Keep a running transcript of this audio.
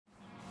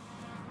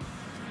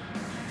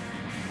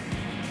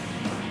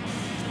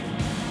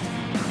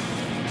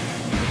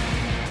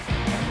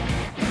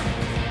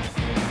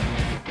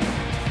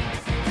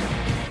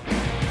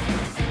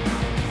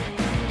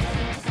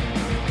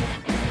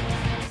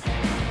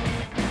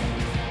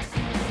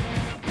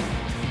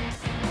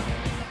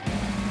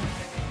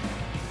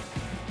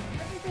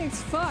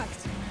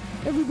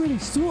everybody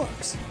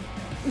sucks.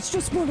 It's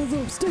just one of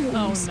those things.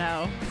 Oh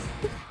no.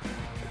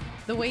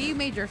 The way you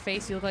made your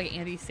face, you look like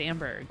Andy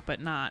Samberg, but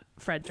not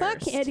Fred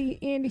Durst. Fuck Andy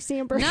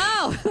Samberg.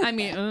 No! I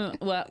mean,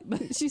 well.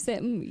 She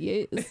said,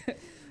 yes.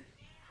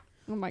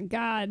 Oh my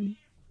God.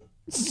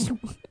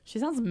 She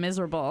sounds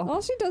miserable.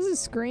 All she does is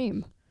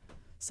scream.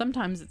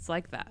 Sometimes it's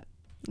like that.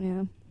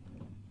 Yeah.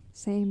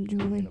 Same,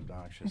 Julie.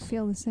 I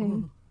feel the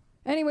same.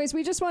 Anyways,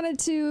 we just wanted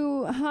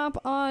to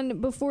hop on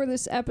before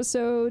this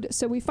episode.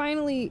 So we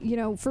finally,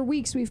 for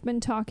weeks we've been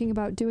talking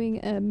about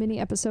doing a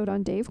mini episode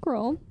on Dave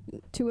Grohl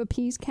to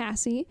appease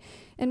Cassie.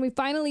 And we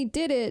finally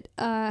did it.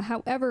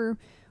 However,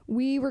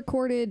 we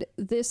recorded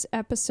this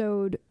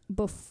episode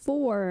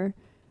before.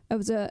 It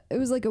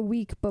was like a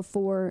week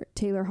before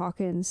Taylor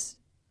Hawkins,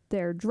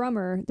 their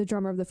drummer, the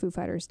drummer of the Foo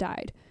Fighters,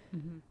 died.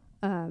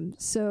 Mm-hmm.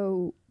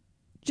 So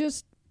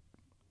just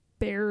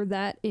bear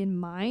that in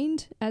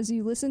mind as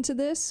you listen to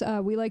this.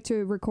 We like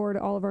to record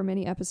all of our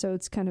mini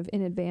episodes kind of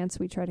in advance.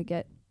 We try to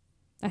get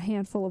a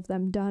handful of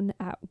them done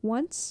at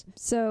once.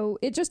 So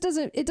it just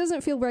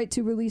doesn't feel right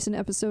to release an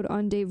episode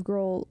on Dave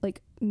Grohl,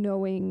 like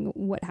knowing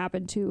what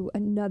happened to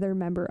another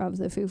member of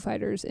the Foo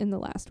Fighters in the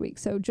last week.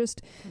 So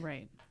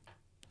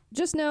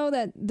just know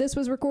that this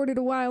was recorded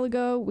a while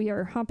ago. We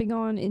are hopping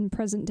on in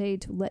present day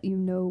to let you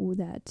know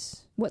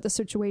that what the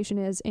situation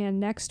is. And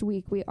next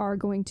week we are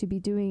going to be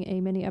doing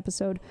a mini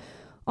episode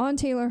on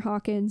Taylor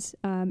Hawkins.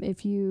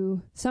 If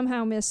you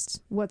somehow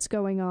missed what's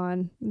going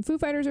on, the Foo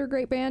Fighters are a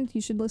great band. You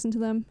should listen to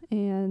them.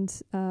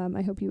 And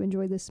I hope you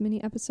enjoy this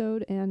mini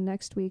episode. And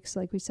next week's,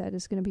 like we said,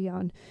 is going to be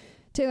on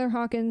Taylor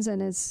Hawkins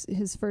and his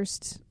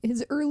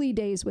early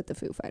days with the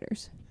Foo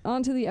Fighters.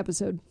 On to the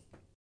episode.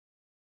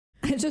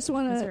 I just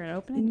want to. Is there an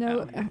opening?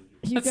 No,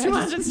 That's too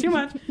much. It's too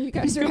much. You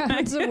guys are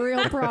having some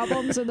real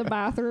problems in the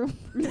bathroom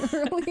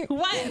earlier.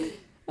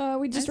 What?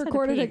 We just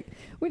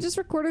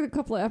recorded a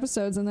couple of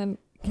episodes, and then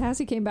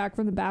Cassie came back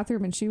from the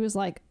bathroom, and she was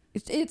like,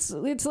 "It's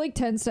like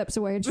 10 steps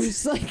away," and she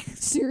was like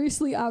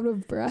seriously out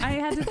of breath. I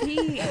had to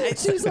pee.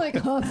 She was like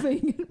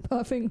huffing and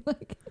puffing.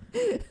 Like,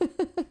 I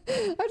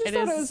just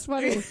thought it was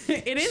funny.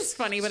 It is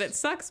funny, but it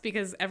sucks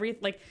because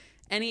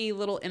any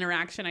little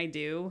interaction I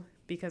do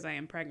because I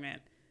am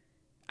pregnant,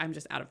 I'm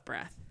just out of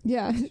breath.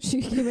 Yeah,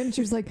 she came in and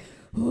she was like,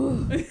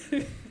 oh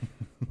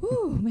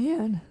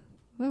man,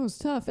 that was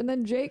tough. And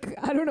then Jake,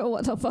 I don't know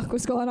what the fuck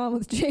was going on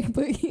with Jake,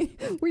 but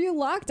were you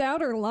locked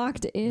out or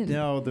locked in?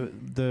 No,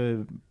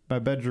 my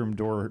bedroom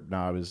door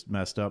knob is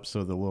messed up,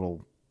 so the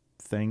little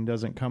thing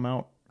doesn't come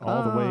out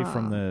all the way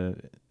from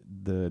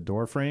the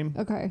door frame.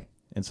 Okay.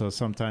 And so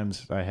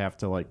sometimes I have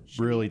to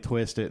really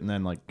twist it and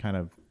then kind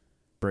of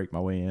break my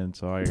way in,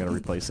 so I gotta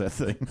replace that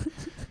thing.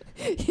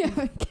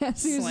 Yeah,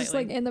 Cassie was just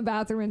in the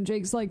bathroom and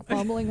Jake's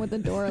fumbling with the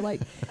door,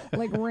 like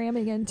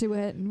ramming into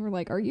it, and we're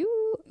like, "Are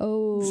you?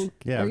 Oh,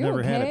 yeah, I've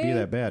never had it be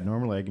that bad.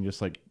 Normally, I can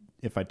just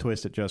if I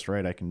twist it just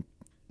right,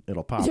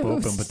 it'll pop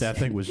open. But that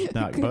thing was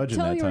not budging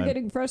that time. You were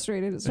getting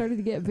frustrated. It started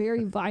to get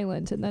very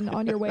violent, and then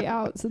on your way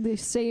out, so the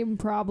same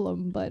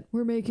problem. But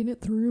we're making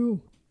it through.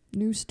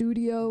 New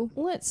studio.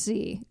 Let's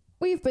see.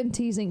 We've been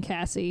teasing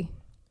Cassie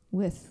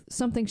with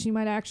something she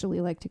might actually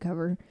like to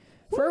cover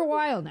for a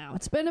while now.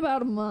 It's been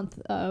about a month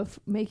of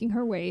making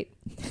her wait.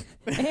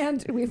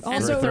 And we've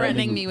also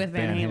threatening me with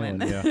Van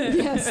Halen. Yeah.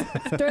 Yes,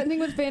 threatening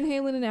with Van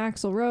Halen and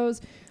Axl Rose.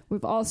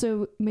 We've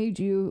also made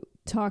you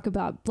talk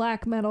about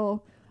black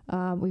metal.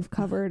 We've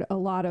covered a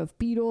lot of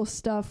Beatles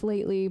stuff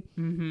lately.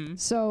 Mm-hmm.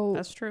 So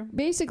that's true.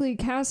 Basically,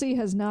 Cassie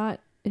has not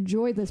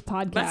enjoyed this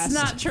podcast. That's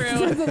not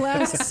true. For the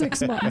last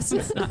 6 months.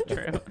 That's not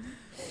true.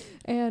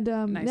 And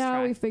nice now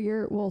try. we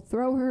figure we'll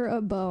throw her a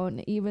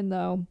bone, even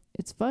though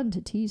it's fun to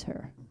tease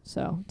her.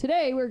 So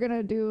today we're going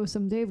to do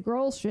some Dave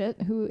Grohl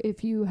shit, who,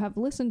 if you have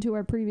listened to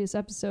our previous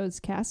episodes,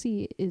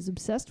 Cassie is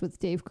obsessed with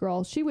Dave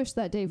Grohl. She wished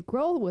that Dave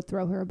Grohl would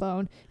throw her a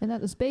bone and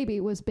that this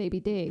baby was baby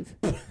Dave.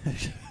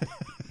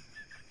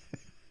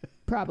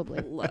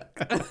 Probably. Look.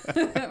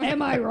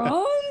 Am I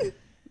wrong?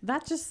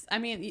 That just,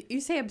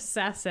 you say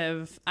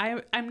obsessive.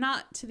 I'm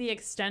not to the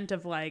extent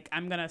of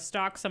I'm going to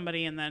stalk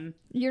somebody and then.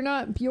 You're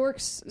not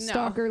Bjork's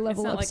stalker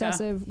level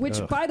obsessive,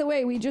 which, by the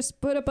way, we just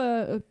put up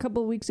a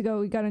couple of weeks ago.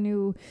 We got a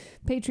new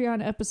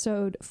Patreon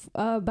episode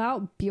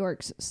about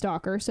Bjork's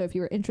stalker. So if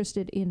you were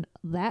interested in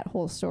that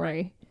whole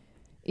story,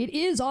 it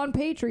is on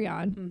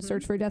Patreon. Mm-hmm.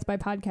 Search for Death by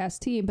Podcast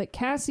Team. But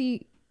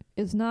Cassie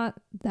is not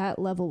that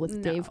level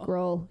with Dave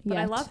Grohl yet. But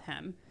I love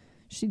him.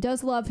 She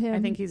does love him. I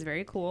think he's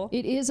very cool.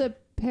 It is a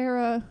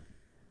parasocial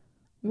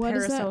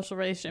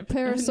relationship.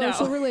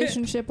 Parasocial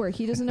relationship where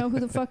he doesn't know who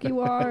the fuck you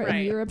are right.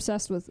 and you're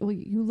obsessed with. Well,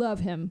 you love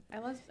him. I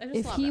just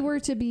if love he him. were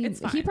to be,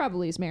 he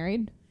probably is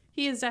married.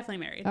 He is definitely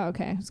married. Oh,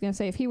 okay, I was gonna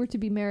say, if he were to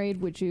be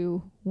married, would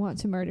you want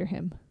to murder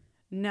him?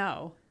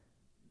 No,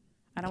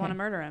 I don't want to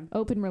murder him.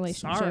 Open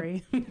relationship.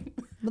 Sorry. Well,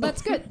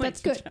 that's good.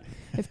 That's good.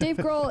 If Dave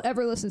Grohl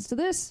ever listens to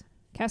this,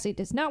 Cassie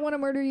does not want to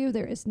murder you.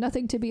 There is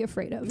nothing to be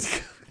afraid of.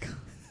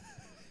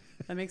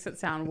 That makes it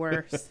sound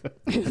worse.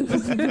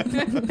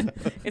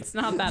 It's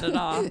not that at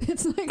all.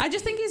 I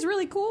just think he's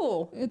really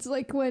cool. It's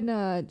like when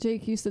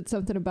Jake, you said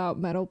something about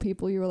metal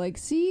people. You were like,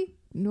 see,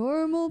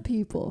 normal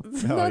people.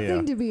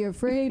 Nothing to be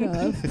afraid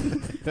of.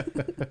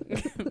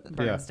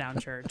 Burns down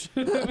church.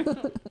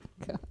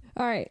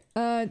 All right.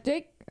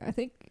 Jake, I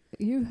think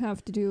you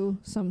have to do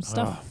some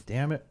stuff. Oh,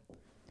 damn it.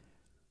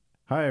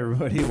 Hi,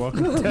 everybody.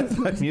 Welcome to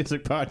Death by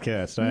Music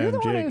Podcast. You're the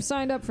Jake. one who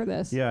signed up for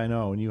this. Yeah, I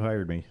know. And you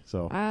hired me.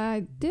 So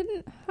I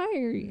didn't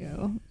hire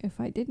you if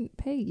I didn't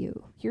pay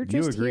you. You're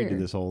just you agreed here. to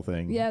this whole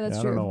thing. Yeah, that's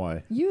true. I don't know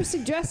why. You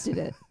suggested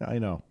it. I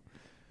know.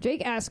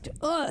 Jake asked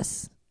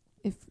us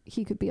if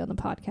he could be on the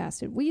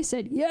podcast, and we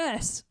said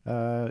yes.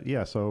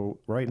 Yeah, so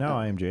right now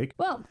I am Jake.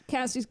 Well,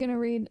 Cassie's going to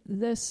read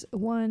this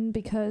one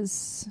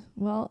because,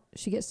 well,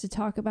 she gets to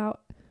talk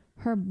about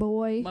her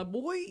boy. My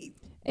boy.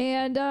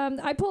 And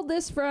I pulled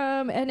this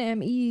from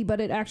NME,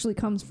 but it actually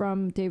comes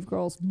from Dave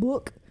Grohl's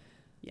book,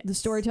 Yes. The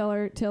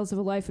Storyteller, Tales of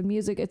a Life of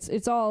Music. It's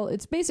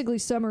basically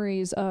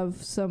summaries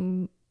of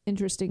some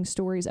interesting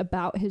stories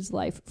about his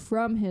life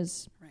from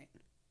his, Right.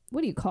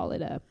 what do you call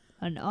it?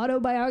 An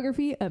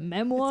autobiography, a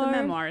memoir? It's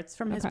a memoir. It's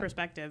from his Okay.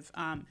 perspective.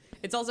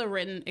 It's also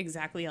written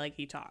exactly like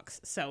he talks,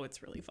 so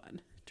it's really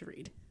fun to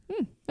read.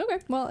 Okay.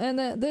 Well,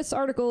 and this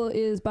article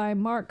is by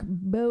Mark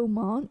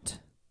Beaumont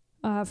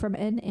from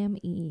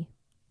NME.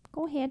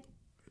 Go ahead.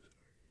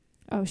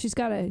 Oh, she's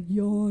got a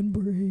yawn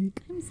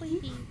break. I'm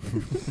sleepy.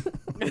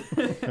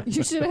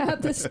 You should have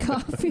had this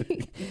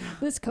coffee,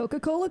 this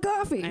Coca-Cola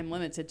coffee. I'm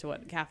limited to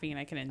what caffeine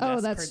I can ingest Oh,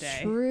 per that's day.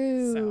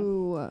 true.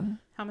 So,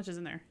 how much is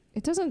in there?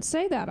 It doesn't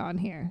say that on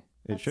here.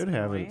 It should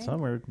have annoying. it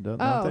somewhere, don't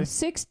Oh, they?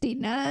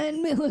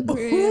 69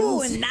 milligrams.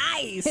 Ooh,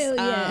 nice. Hell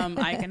yeah.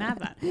 I can have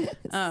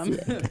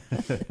that.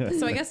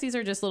 So I guess these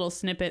are just little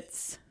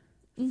snippets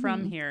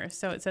from here.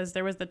 So it says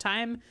there was the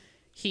time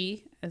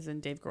he, as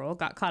in Dave Grohl,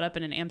 got caught up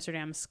in an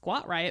Amsterdam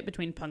squat riot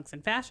between punks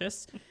and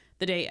fascists.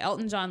 The day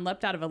Elton John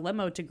leapt out of a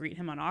limo to greet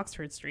him on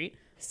Oxford Street.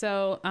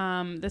 So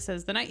this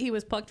says the night he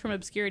was plucked from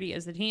obscurity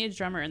as the teenage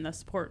drummer in the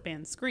support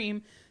band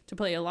Scream to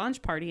play a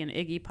launch party in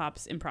Iggy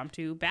Pop's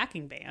impromptu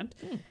backing band.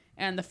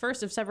 And the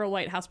first of several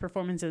White House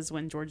performances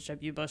when George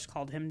W. Bush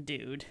called him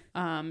dude.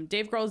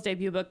 Dave Grohl's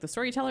debut book, The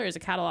Storyteller, is a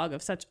catalog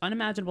of such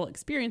unimaginable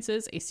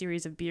experiences, a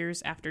series of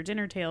beers after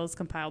dinner tales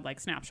compiled like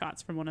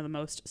snapshots from one of the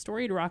most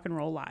storied rock and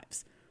roll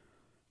lives.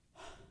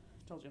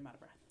 Told you I'm out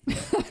of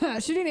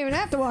breath. She didn't even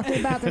have to walk to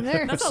the bathroom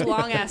there. That's a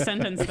long ass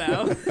sentence,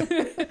 though.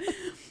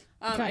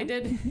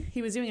 Okay.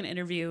 He was doing an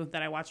interview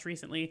that I watched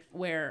recently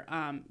where,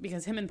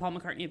 because him and Paul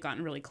McCartney have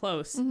gotten really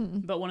close,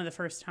 but one of the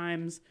first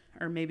times,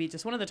 or maybe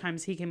just one of the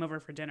times he came over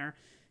for dinner,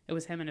 it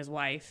was him and his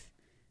wife.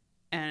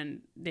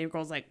 And Dave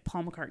Grohl's like,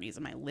 Paul McCartney's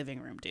in my living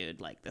room, dude.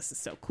 Like, this is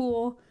so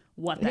cool.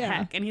 What the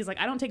heck? And he's like,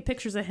 I don't take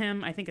pictures of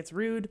him. I think it's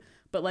rude,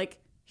 but like,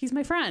 he's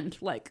my friend.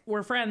 Like,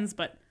 we're friends,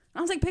 but I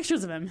don't take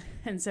pictures of him.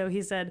 And so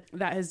he said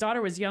that his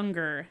daughter was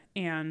younger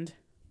and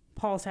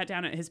Paul sat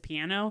down at his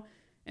piano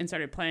and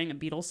started playing a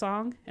Beatles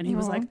song. And he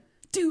was like,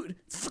 dude,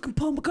 it's fucking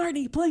Paul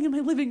McCartney playing in my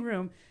living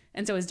room.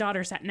 And so his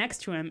daughter sat next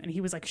to him and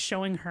he was like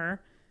showing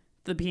her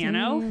the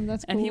piano.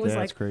 That's And he cool. was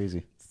That's like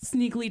crazy.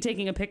 sneakily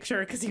taking a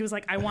picture because he was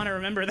like, I want to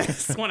remember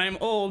this when I'm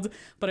old,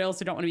 but I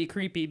also don't want to be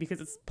creepy because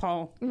it's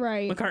Paul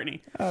McCartney.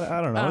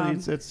 I don't know.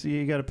 It's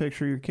you got to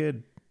picture your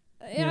kid.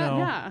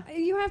 Yeah.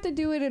 You have to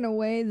do it in a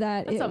way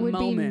that That's a it would be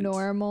moment.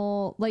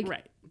 normal. Like,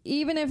 Right.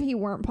 even if he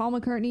weren't Paul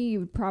McCartney, you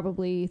would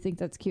probably think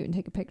that's cute and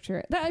take a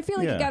picture. I feel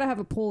like you Yeah. got to have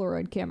a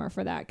Polaroid camera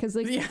for that because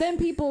then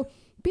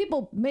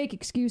people make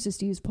excuses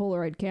to use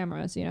Polaroid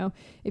cameras. You know,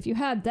 if you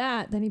had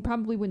that, then he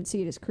probably wouldn't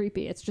see it as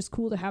creepy. It's just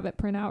cool to have it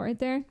print out right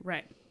there.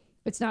 Right.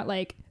 It's not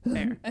like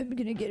Fair. I'm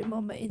gonna get him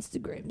on my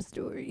Instagram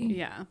story.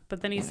 Yeah.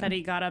 But then he said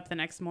he got up the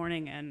next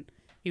morning and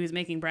he was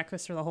making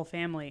breakfast for the whole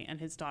family and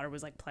his daughter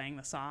was like playing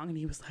the song and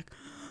he was like,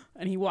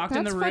 and he walked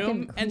in That's the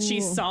room fucking and she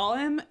cool. saw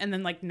him and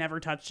then like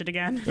never touched it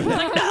again. He was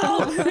like,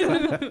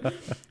 no,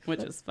 which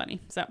is funny.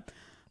 So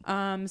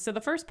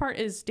the first part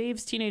is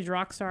Dave's teenage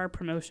rock star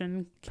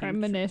promotion.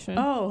 Premonition.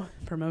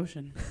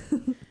 Promotion.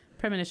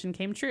 Premonition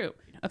came true.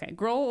 Okay,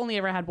 Grohl only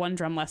ever had one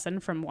drum lesson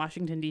from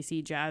Washington,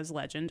 D.C. jazz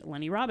legend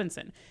Lenny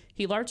Robinson.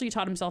 He largely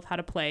taught himself how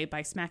to play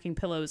by smacking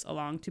pillows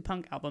along to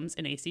punk albums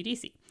in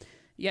AC/DC.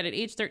 Yet at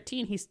age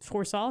 13, he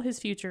foresaw his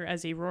future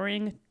as a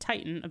roaring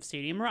titan of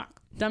stadium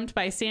rock. Dumped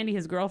by Sandy,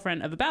 his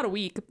girlfriend, of about a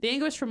week, the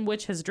anguish from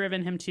which has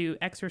driven him to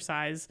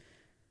exercise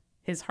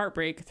his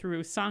heartbreak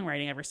through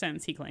songwriting ever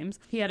since, he claims.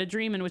 He had a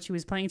dream in which he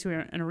was playing to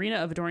an arena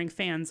of adoring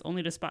fans,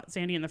 only to spot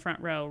Sandy in the front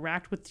row,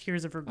 racked with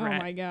tears of Oh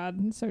regret. my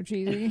god, so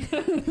cheesy.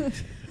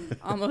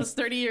 Almost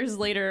 30 years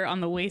later,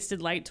 on the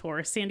Wasted Light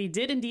tour, Sandy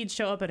did indeed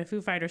show up at a Foo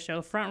Fighters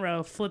show, front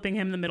row, flipping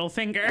him the middle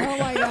finger. Oh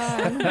my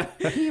god,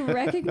 he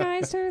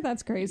recognized her.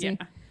 That's crazy.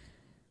 Yeah.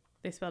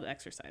 They spelled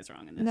exercise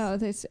wrong in this. No,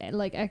 it's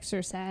like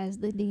exorcise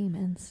the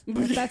demons.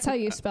 That's how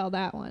you spell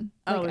that one.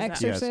 Oh, Like is that-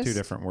 exorcist. Yeah, it's two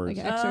different words.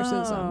 Like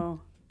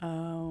exorcism.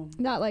 Oh.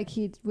 Not like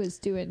he was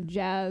doing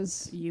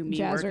jazz. You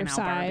me working out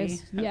Barbie.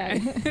 jazzercise.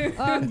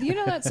 Yeah. You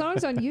know that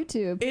song's on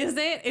YouTube. Is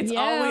it? It's Yeah.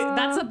 always,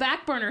 that's a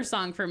back burner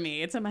song for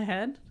me. It's in my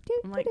head.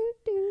 I'm like,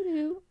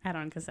 Do-do-do-do. I had it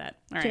on cassette.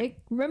 All right. Jake,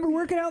 remember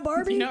working out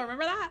Barbie? You don't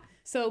remember that?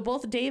 So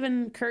both Dave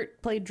and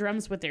Kurt played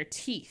drums with their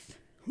teeth.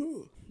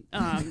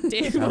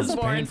 Dave That was was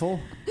born. painful.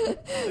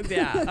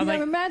 Yeah, I'm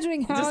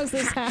imagining how is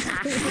this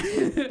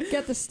happening?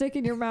 Get the stick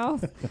in your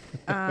mouth.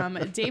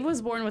 Dave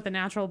was born with a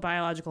natural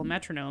biological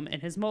metronome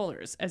in his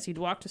molars. As he'd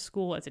walk to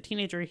school as a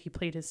teenager, he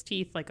played his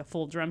teeth like a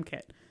full drum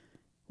kit.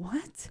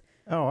 What?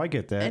 Oh, I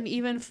get that. And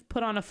even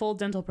put on a full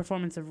dental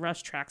performance of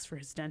Rush tracks for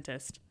his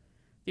dentist.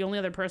 The only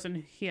other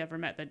person he ever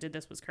met that did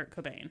this was Kurt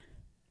Cobain.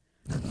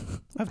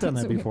 I've done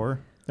that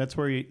before. That's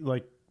where you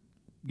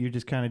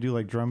just kind of do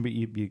like drum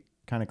beat. You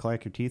kind of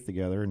clack your teeth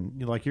together, and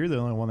you're the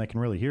only one that can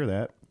really hear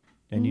that.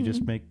 And you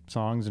just make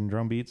songs and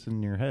drum beats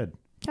in your head.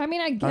 I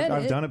mean, I get it.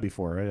 I've done it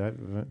before.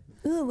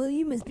 Oh, well,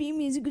 you must be a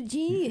musical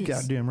genius.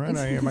 Goddamn right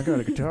I am. I got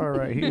a guitar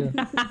right here.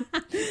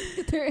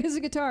 There is a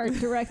guitar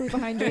directly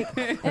behind Jake.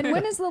 And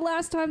when is the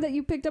last time that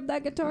you picked up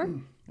that guitar?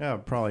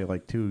 Probably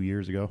like 2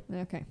 years ago.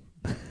 Okay.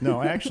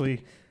 No,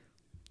 actually,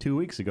 2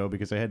 weeks ago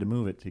because I had to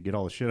move it to get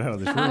all the shit out of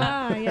this room.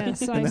 Ah,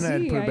 yes, And then I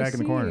had to put it back in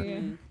the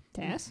corner.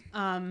 Tess?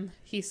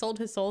 He sold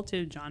his soul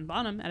to John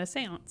Bonham at a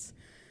seance.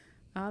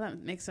 That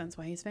makes sense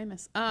why he's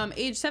famous.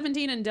 Age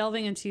 17 and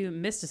delving into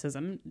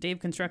mysticism, Dave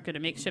constructed a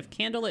makeshift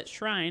candlelit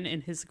shrine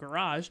in his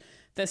garage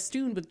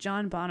festooned with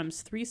John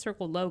Bonham's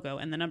 3-circle logo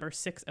and the number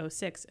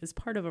 606 as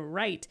part of a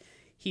rite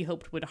he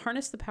hoped would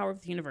harness the power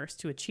of the universe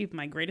to achieve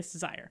my greatest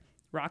desire,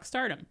 rock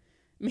stardom.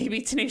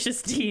 Maybe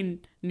Tenacious D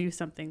knew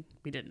something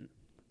we didn't.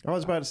 I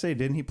was about to say,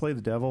 didn't he play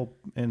the devil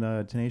in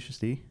Tenacious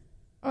D?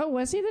 Oh,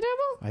 was he the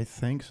devil? I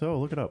think so.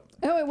 Look it up.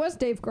 Oh, it was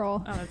Dave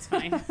Grohl. Oh, that's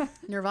funny.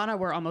 Nirvana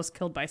were almost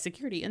killed by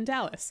security in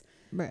Dallas.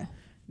 Bruh.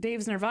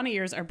 Dave's Nirvana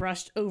years are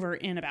brushed over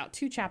in about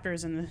 2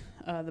 chapters in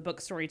the book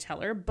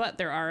Storyteller, but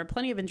there are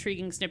plenty of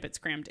intriguing snippets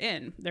crammed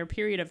in. Their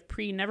period of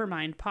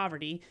pre-Nevermind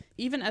poverty,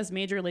 even as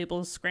major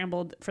labels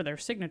scrambled for their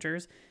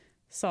signatures,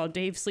 saw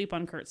Dave sleep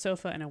on Kurt's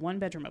sofa in a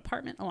 1-bedroom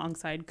apartment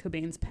alongside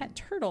Cobain's pet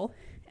turtle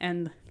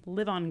and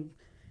live on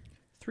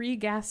 3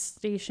 gas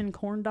station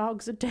corn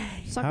dogs a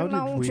day. Suck a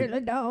long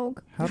chili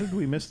dog. How did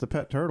we miss the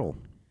pet turtle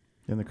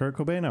in the Kurt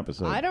Cobain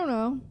episode? I don't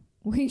know.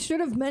 We should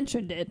have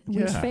mentioned it.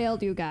 We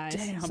failed you guys.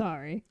 Damn.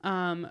 Sorry.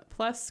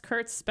 Plus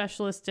Kurt's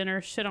specialist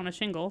dinner, shit on a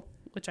shingle,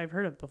 which I've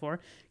heard of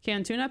before.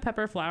 Canned tuna,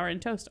 pepper, flour, and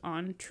toast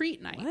on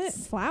treat nights. What?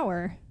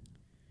 Flour?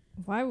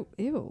 Why?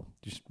 Ew.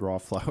 Just raw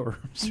flour.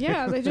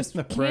 Yeah, they just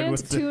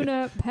canned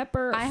tuna,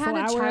 pepper, I had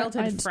flour, a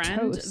childhood and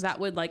friend toast. that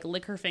would like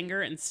lick her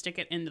finger and stick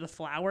it into the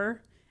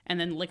flour and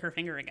then lick her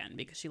finger again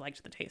because she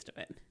liked the taste of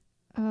it.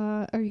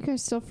 Are you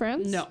guys still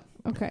friends? No.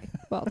 Okay.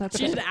 Well, that's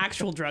She good. did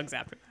actual drugs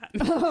after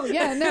that. Oh,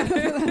 yeah,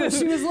 no.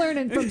 She was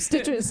learning from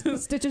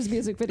Stitch's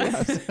music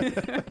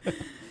videos.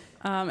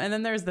 And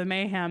then there's the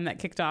mayhem that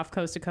kicked off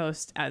Coast to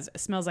Coast as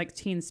Smells Like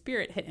Teen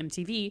Spirit hit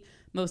MTV,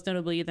 most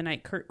notably the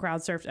night Kurt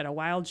crowd surfed at a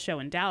wild show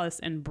in Dallas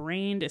and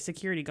brained a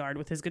security guard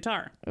with his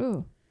guitar.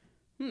 Ooh.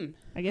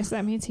 I guess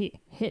that means he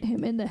hit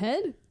him in the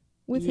head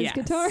with his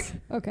guitar?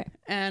 Okay.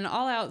 An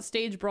all-out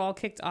stage brawl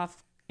kicked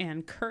off,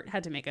 and Kurt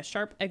had to make a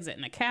sharp exit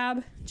in a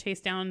cab,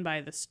 chased down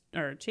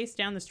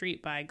the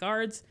street by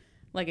guards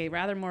like a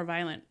rather more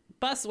violent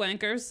bus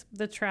wankers.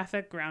 The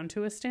traffic ground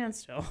to a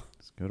standstill.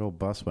 It's good old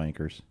bus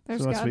wankers.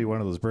 There's So must be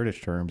one of those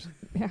British terms.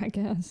 Yeah, I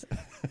guess.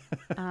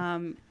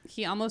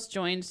 He almost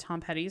joined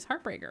Tom Petty's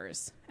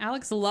Heartbreakers.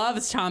 Alex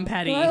loves Tom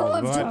Petty. I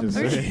love What Tom to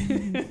Petty.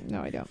 say?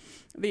 No, I don't.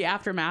 The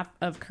aftermath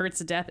of Kurt's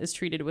death is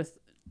treated with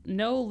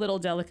no little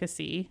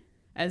delicacy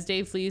as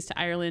Dave flees to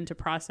Ireland to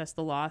process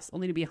the loss,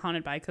 only to be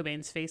haunted by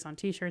Cobain's face on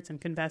t-shirts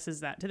and confesses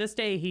that to this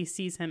day he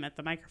sees him at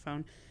the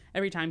microphone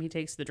every time he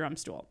takes the drum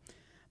stool.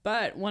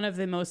 But one of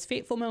the most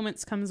fateful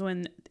moments comes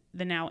when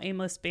the now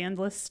aimless,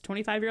 bandless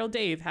 25-year-old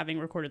Dave, having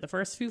recorded the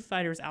first Foo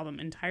Fighters album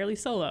entirely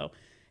solo,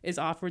 is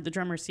offered the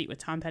drummer's seat with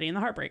Tom Petty and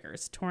the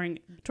Heartbreakers,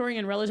 touring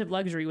in relative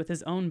luxury with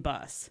his own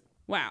bus.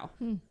 Wow.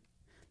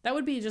 That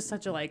would be just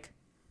such a,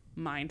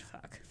 mind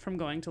fuck from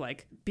going to,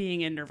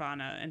 being in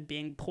Nirvana and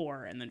being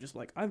poor and then just,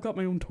 I've got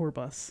my own tour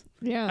bus.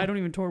 Yeah. I don't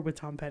even tour with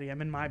Tom Petty.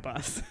 I'm in my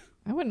bus.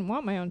 I wouldn't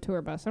want my own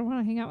tour bus. I want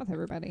to hang out with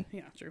everybody.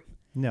 Yeah, true.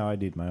 No, I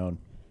need my own.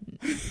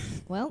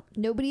 Well,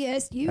 nobody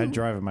asked you. I'd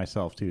drive it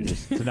myself, too,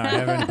 just to not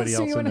have anybody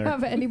so else you in wouldn't there.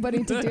 have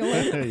anybody to deal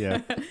with.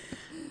 Yeah.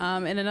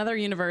 In another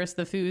universe,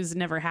 the Foos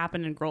never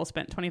happened, and Grohl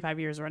spent 25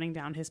 years running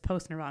down his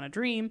post-Nirvana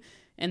dream.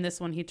 In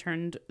this one, he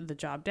turned the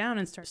job down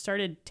and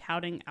started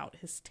touting out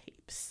his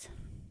tapes.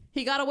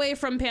 He got away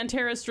from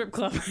Pantera's strip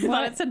club. I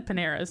thought it said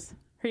Panera's.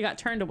 Or he got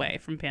turned away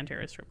from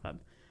Pantera's strip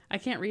club. I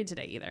can't read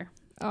today either.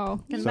 Oh.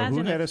 Can So who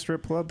imagine had a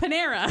strip club?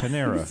 Panera.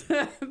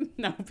 Panera.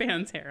 No,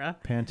 Pantera.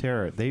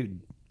 Pantera.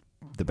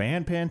 The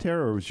band Pantera,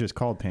 or it was just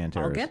called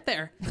Pantera? I'll get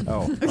there. Oh,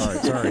 all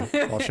right. Sorry.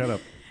 I'll shut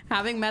up.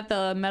 Having met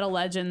the metal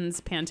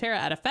legends Pantera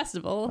at a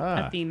festival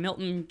at the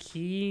Milton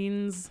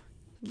Keynes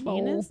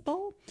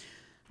Bowl,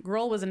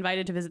 Grohl was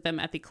invited to visit them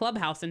at the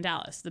Clubhouse in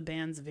Dallas, the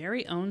band's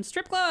very own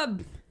strip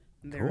club.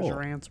 There's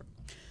your answer.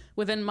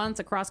 Within months,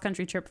 a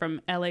cross-country trip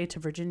from L.A. to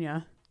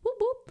Virginia whoop,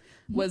 whoop,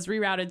 was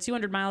rerouted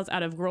 200 miles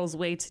out of Grohl's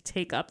way to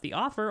take up the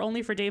offer,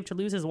 only for Dave to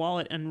lose his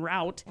wallet en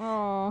route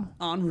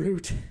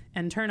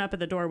and turn up at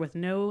the door with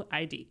no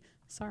ID.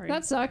 Sorry.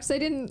 That sucks.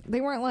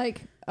 They weren't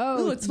like,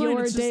 oh, it's fine,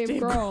 you're it's just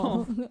Dave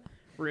Grohl.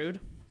 Rude.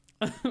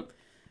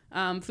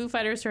 Foo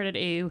Fighters started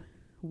a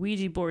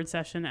Ouija board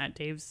session at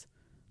Dave's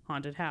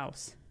haunted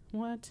house.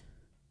 What?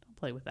 Don't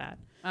play with that.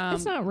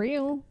 It's not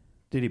real.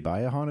 Did he buy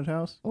a haunted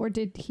house? Or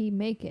did he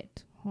make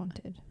it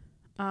haunted?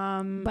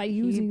 By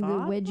using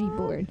the Ouija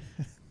board.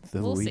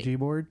 The We'll Ouija see.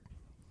 board?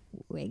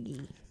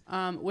 Ouija.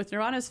 With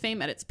Nirvana's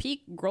fame at its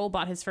peak, Grohl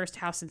bought his first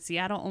house in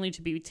Seattle only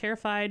to be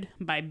terrified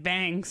by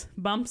bangs,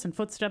 bumps, and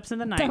footsteps in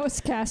the night. That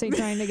was Cassie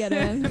trying to get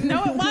in.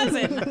 No, it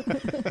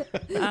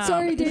wasn't.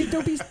 Sorry, Dave.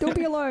 Don't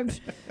be alarmed.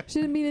 She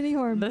didn't mean any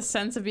harm. The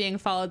sense of being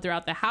followed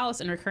throughout the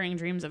house and recurring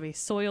dreams of a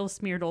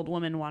soil-smeared old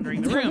woman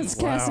wandering the That room. was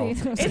Cassie.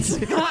 Wow.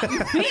 It's not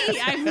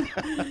me.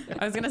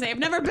 I was going to say, I've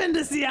never been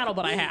to Seattle,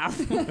 but I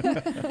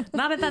have.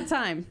 Not at that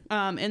time.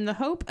 In the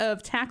hope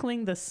of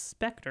tackling the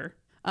specter,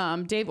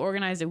 Dave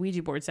organized a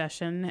Ouija board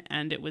session,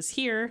 and it was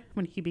here,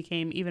 when he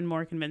became even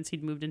more convinced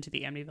he'd moved into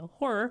the Amityville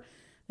Horror,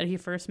 that he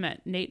first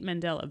met Nate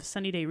Mendel of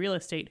Sunny Day Real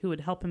Estate, who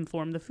would help him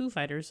form the Foo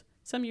Fighters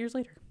some years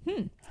later.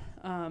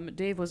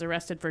 Dave was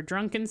arrested for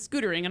drunken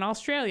scootering in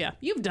Australia.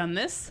 You've done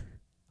this.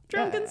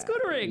 Drunken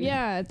scootering.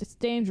 Yeah, it's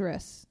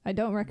dangerous. I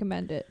don't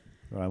recommend it.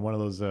 One of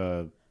those,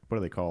 what are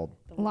they called?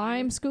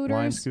 Lime scooters.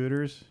 Lime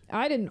scooters?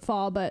 I didn't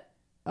fall, but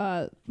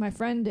my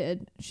friend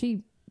did.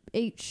 She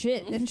ate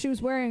shit, and she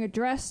was wearing a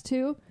dress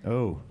too.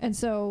 Oh, And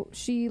so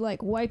she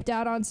like wiped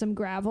out on some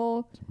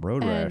gravel.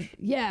 road And rash.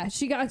 yeah,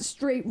 she got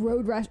straight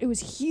road rash. It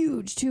was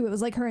huge too. It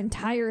was like her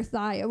entire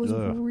thigh. It was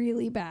Ugh.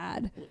 really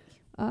bad.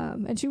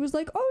 And she was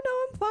like, "Oh no,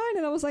 I'm fine."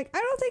 And I was like, "I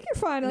don't think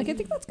you're fine. Like, I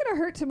think that's gonna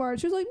hurt tomorrow."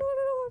 And she was like,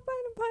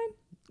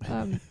 "No,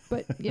 I'm fine.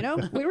 But you know,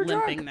 we were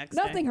Limping drunk. next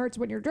day. Nothing hurts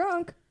when you're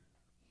drunk,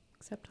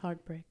 Except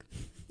heartbreak.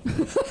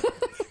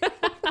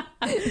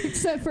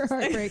 except for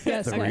heartbreak."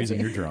 Yes, The reason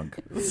Cassie. you're drunk.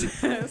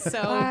 So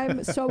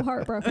I'm so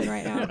heartbroken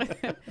right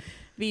now.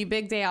 the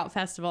Big Day Out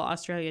Festival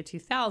Australia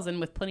 2000,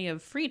 with plenty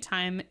of free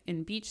time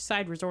in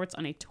beachside resorts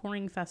on a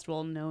touring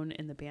festival known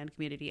in the band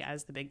community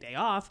as the Big Day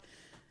Off,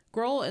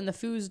 Grohl and the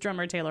Foo's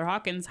drummer Taylor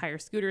Hawkins hire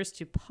scooters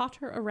to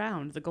potter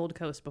around the Gold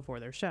Coast before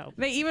their show.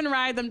 They even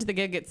ride them to the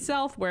gig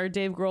itself, where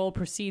Dave Grohl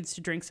proceeds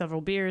to drink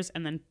several beers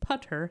and then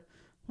putter.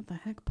 What the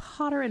heck?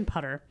 Potter and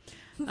putter.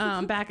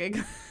 Back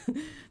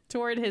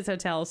toward his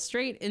hotel,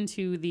 straight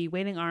into the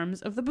waiting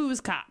arms of the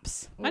booze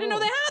cops. I didn't know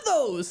they had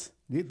those.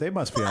 They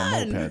must be on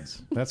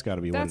mopeds. That's got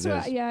to be That's what it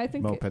what. is. Yeah, I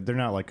think. Moped. They're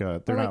not like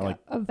a. They're They're not like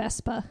like. a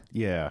Vespa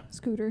Yeah.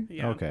 scooter.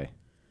 Yeah. Okay.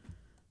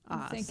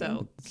 thinking.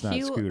 So It's not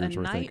cue scooters a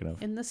we're night thinking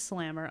of. in the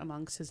Slammer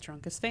amongst his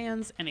drunkest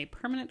fans and a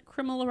permanent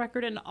criminal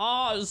record in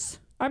Oz.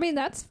 I mean,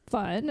 that's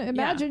fun.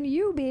 Imagine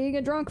you being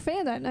a drunk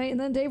fan that night, and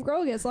then Dave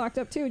Grohl gets locked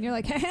up too, and you're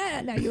like, "Haha,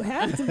 now you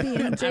have to be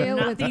in jail I'm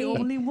not with the me."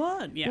 only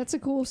one. Yeah. That's a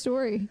cool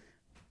story.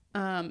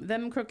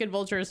 Them Crooked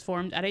Vultures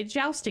formed at a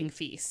jousting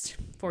feast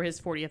for his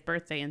 40th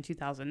birthday in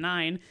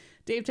 2009.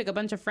 Dave took a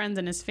bunch of friends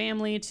and his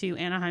family to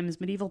Anaheim's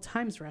Medieval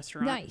Times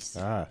restaurant. Nice.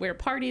 Where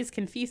parties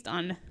can feast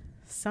on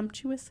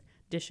sumptuous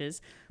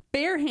dishes,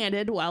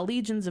 barehanded, while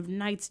legions of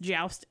knights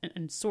joust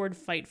and sword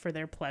fight for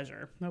their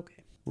pleasure. Okay.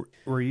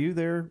 Were you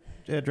there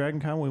at Dragon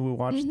Con when we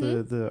watched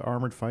the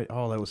armored fight?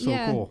 Oh, that was so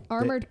cool.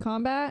 Armored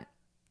combat.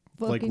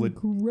 Like Fucking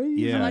great.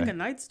 Yeah. I like a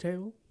knight's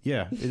tale.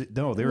 Yeah,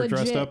 no, they were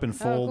dressed Legit. up in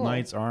full cool.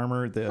 knight's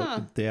armor.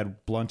 They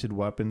had blunted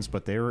weapons,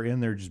 but they were in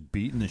there just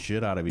beating the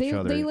shit out of each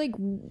other. They like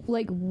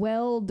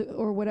weld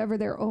or whatever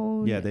their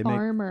own Yeah, they make-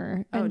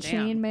 armor Oh, and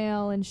damn.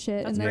 chainmail and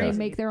shit, That's and then crazy. they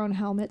make their own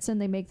helmets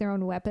and they make their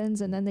own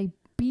weapons, and then they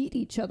beat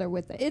each other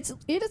with it.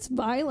 It's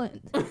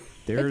violent.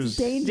 There's It's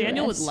dangerous.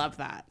 Daniel would love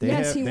that. They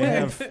Yes, have, he they would.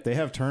 have they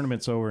have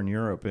tournaments over in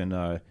Europe,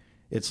 and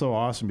it's so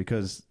awesome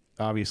because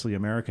obviously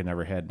America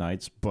never had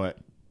knights, but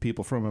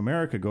people from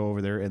America go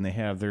over there and they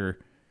have their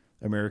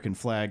American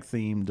flag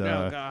themed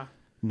Oh, God.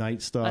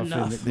 night stuff, and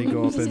Enough. they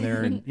go up in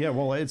there, and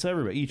well, it's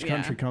everybody. Each Yeah.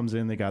 country comes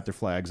in, they got their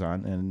flags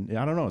on, and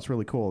I don't know, it's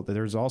really cool.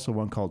 There's also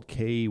one called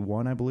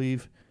K1, I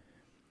believe,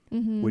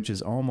 which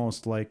is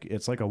almost like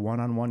it's like a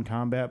one-on-one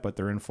combat, but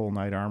they're in full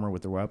knight armor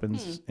with their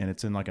weapons, and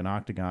it's in like an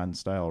octagon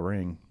style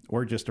ring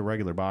or just a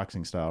regular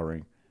boxing style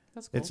ring.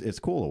 That's cool. It's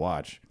cool to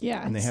watch.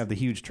 Yeah, And they it's- have the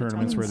huge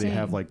tournaments where they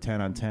have insane. like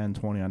 10 on 10,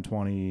 20 on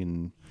 20,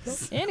 and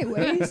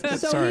Anyways, so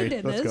sorry, we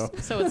did let's this. go.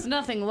 So it's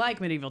nothing like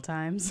medieval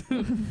times.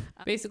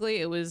 Basically,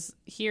 it was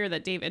here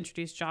that Dave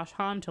introduced Josh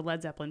Homme to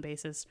Led Zeppelin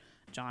bassist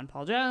John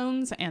Paul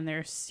Jones, and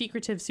their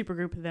secretive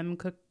supergroup, Them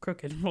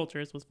Crooked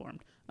Vultures, was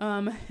formed.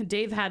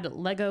 Dave had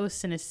Lego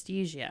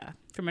synesthesia.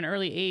 From an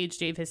early age,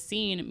 Dave has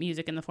seen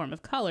music in the form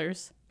of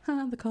colors.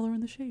 The color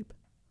and the shape.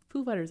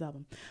 Foo Fighters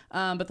album.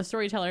 But the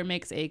storyteller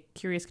makes a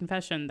curious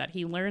confession that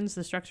he learns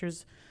the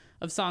structures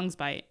of songs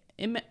by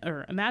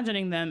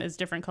imagining them as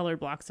different colored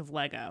blocks of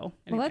Lego.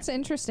 Well, that's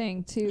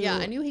interesting to Yeah,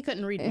 I knew he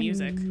couldn't read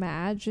music.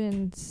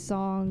 imagine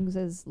songs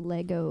as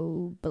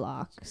Lego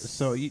blocks.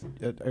 So,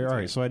 all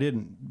right, so I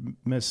didn't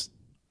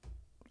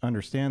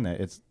misunderstand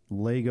that. It's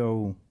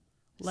Lego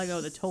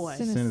Lego the toy.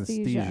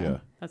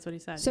 synesthesia. That's what he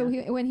said. So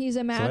yeah. when he's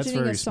imagining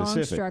very a song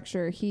specific.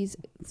 structure, he's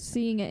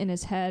seeing it in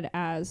his head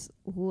as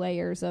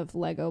layers of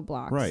Lego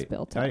blocks Right.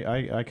 built up.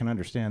 I can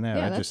understand that.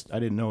 Yeah, I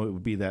didn't know it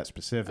would be that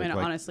specific. I mean, it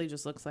Like, honestly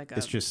just looks like a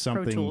it's just Pro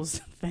something- Tools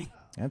thing.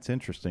 That's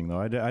interesting, though.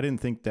 I didn't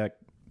think that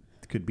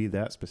could be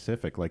that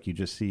specific. Like you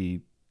just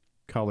see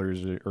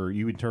colors, or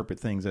you interpret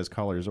things as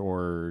colors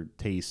or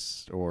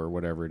tastes or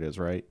whatever it is,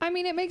 right? I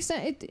mean, it makes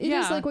sense. It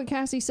is like what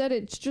Cassie said.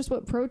 It's just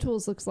what Pro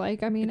Tools looks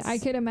like. I mean, I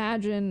could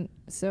imagine.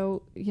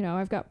 So,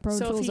 I've got Pro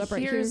Tools up right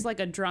here. So if he hears like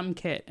a drum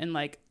kit and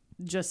like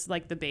just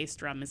like the bass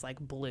drum is like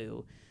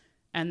blue,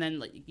 and then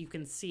like you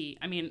can see,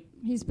 I mean,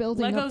 he's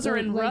building Legos are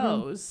in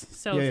rows.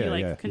 So if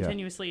you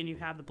continuously and you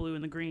have the blue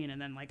and the green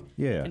and then like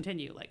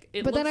continue like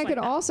it. But then I could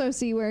that. also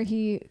see where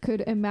he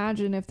could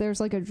imagine if there's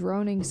like a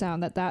droning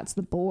sound that's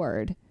the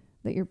board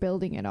that you're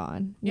building it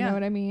on. You know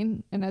what I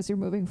mean? And as you're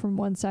moving from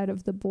one side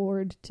of the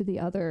board to the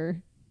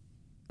other,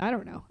 I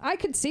don't know. I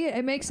could see it.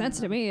 It makes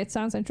sense to me. It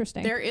sounds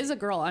interesting. There is a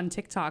girl on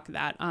TikTok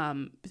that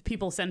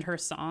people send her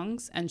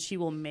songs and she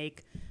will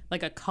make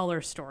like a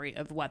color story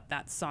of what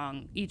that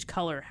song, each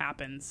color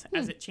happens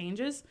as it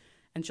changes,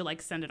 and she'll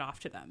like send it off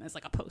to them as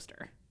like a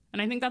poster.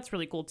 And I think that's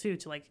really cool too,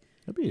 to like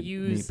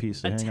use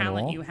a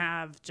talent you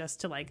have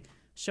just to like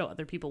show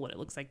other people what it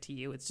looks like to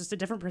you. It's just a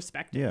different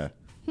perspective.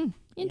 Yeah.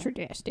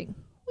 Interesting.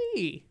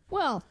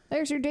 Well,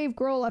 there's your Dave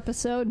Grohl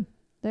episode.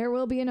 There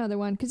will be another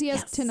one because he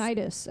has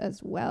tinnitus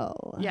as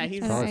well. Yeah,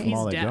 he's probably from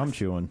all that deaf. gum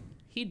chewing.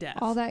 He deaf.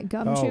 All that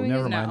gum chewing. Oh,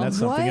 never mind. That's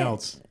something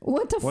else.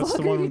 What the fuck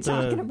are you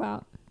talking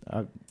about?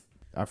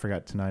 I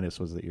forgot tinnitus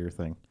was the ear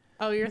thing.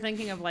 Oh, you're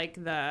thinking of like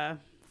the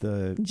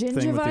gingivitis?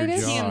 thing with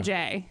your jaw.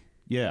 TMJ.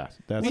 Yeah,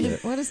 that's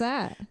it. What is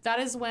that?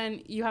 That is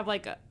when you have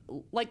like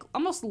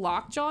almost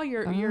lockjaw.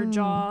 Your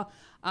jaw.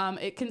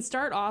 It can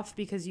start off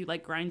because you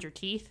like grind your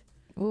teeth.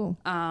 Ooh.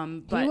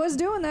 But he was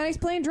doing that. He's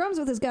playing drums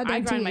with his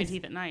goddamn teeth. I grind my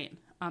teeth at night,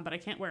 but I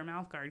can't wear a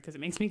mouth guard because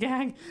it makes me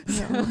gag.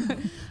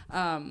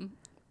 Yeah.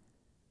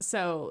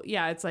 So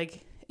yeah, it's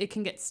like it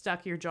can get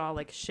stuck. Your jaw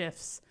like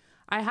shifts.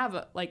 I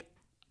have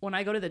when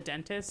I go to the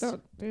dentist,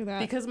 don't do that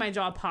because my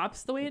jaw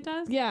pops the way it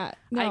does. Yeah,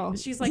 no.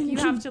 She's like, you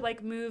have to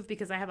like move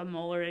because I have a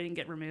molar I didn't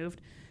get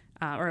removed,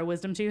 or a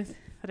wisdom tooth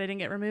that I didn't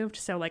get removed.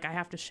 So like I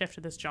have to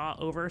shift this jaw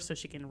over so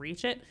she can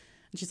reach it.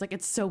 And she's like,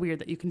 it's so weird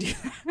that you can do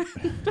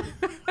that.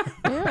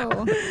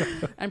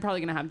 Ew. I'm probably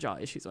gonna have jaw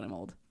issues when I'm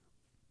old.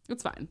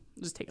 It's fine.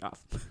 Just take it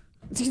off.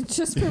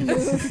 Just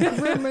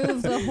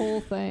remove the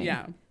whole thing.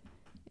 Yeah.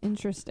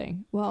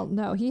 Interesting. Well,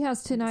 no, he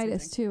has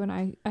tinnitus too, and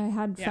I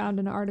had found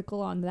an article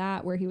on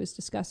that where he was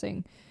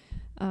discussing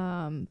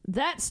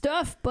that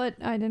stuff, but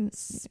I didn't.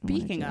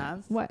 Speaking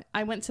of, what?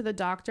 I went to the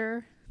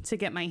doctor to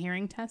get my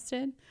hearing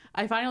tested.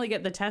 I finally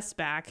get the test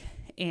back,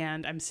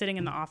 and I'm sitting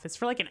in the office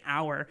for like an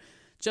hour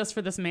just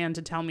for this man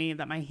to tell me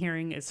that my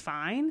hearing is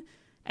fine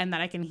and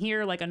that I can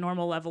hear like a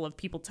normal level of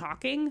people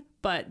talking,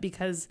 but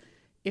because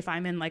if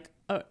I'm in like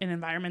an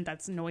environment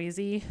that's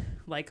noisy,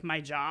 like my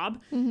job,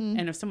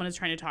 and if someone is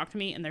trying to talk to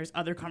me and there's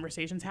other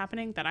conversations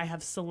happening, that I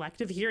have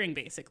selective hearing,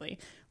 basically.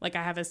 Like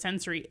I have a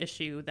sensory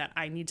issue that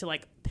I need to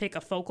like pick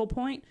a focal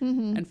point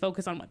and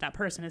focus on what that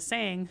person is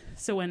saying.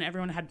 So when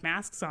everyone had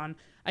masks on,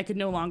 I could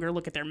no longer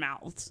look at their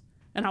mouths.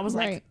 And I was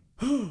like,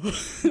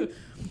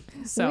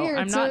 so weird.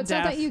 I'm so not it's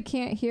deaf. not that you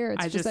can't hear.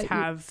 It's I just that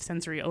have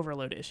sensory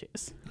overload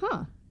issues.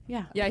 Huh.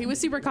 Yeah, he was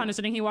super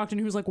condescending. He walked in,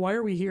 he was like, why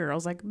are we here? I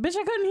was like, bitch,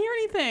 I couldn't hear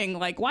anything.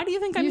 Like, why do you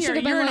think I'm here?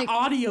 You're an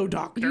audio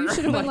doctor. You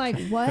should have been like,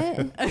 what?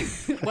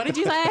 What did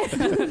you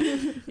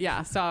say?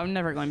 Yeah, so I'm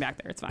never going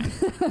back there. It's fine.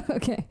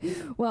 Okay.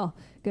 Well,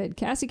 good.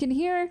 Cassie can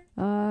hear.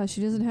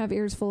 She doesn't have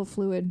ears full of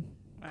fluid.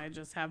 I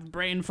just have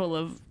brain full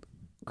of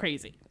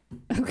crazy.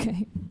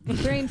 Okay.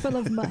 Brain full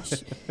of mush.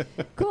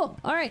 Cool.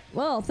 All right.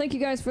 Well, thank you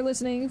guys for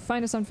listening.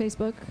 Find us on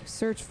Facebook.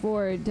 Search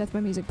for Death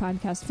by Music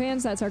Podcast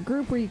Fans. That's our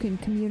group where you can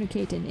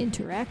communicate and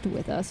interact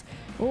with us.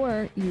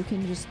 Or you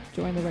can just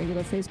join the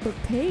regular Facebook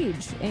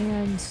page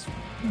and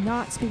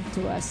not speak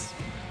to us.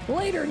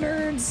 Later,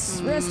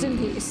 nerds. Rest in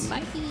peace.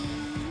 Bye.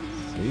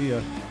 See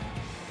ya.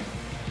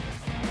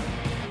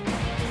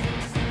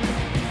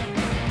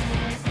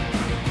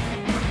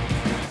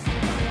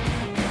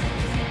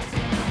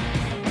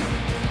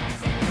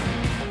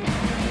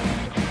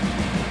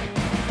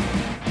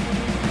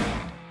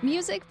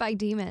 Music by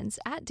Demons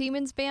at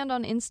Demons Band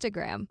on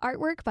Instagram.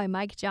 Artwork by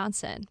Mike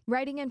Johnson.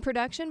 Writing and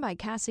production by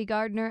Cassie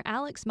Gardner,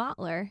 Alex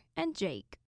Mottler, and Jake.